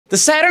The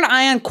Saturn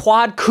Ion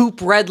Quad Coupe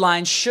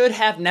Redline should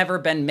have never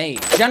been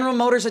made. General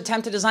Motors'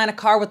 attempt to design a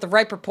car with the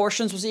right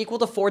proportions was equal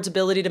to Ford's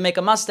ability to make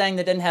a Mustang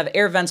that didn't have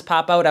air vents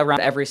pop out around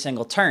every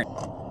single turn.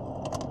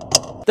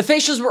 The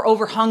fascias were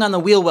overhung on the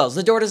wheel wells,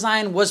 the door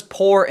design was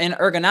poor in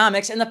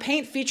ergonomics, and the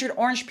paint featured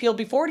orange peel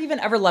before it even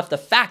ever left the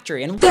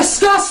factory. And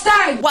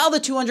disgusting! While the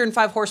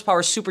 205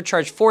 horsepower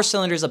supercharged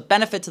 4-cylinder is a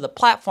benefit to the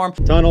platform,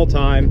 tunnel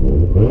time.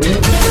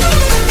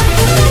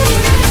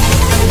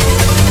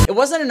 it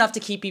wasn't enough to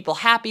keep people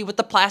happy with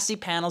the plastic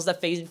panels that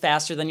fade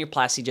faster than your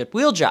Plasti-Jet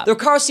wheel job. The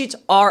car seats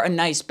are a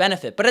nice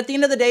benefit, but at the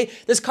end of the day,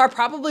 this car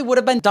probably would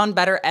have been done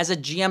better as a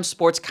GM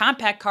Sports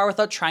compact car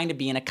without trying to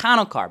be an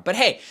econo car. But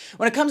hey,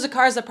 when it comes to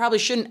cars that probably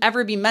shouldn't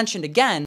ever be mentioned again,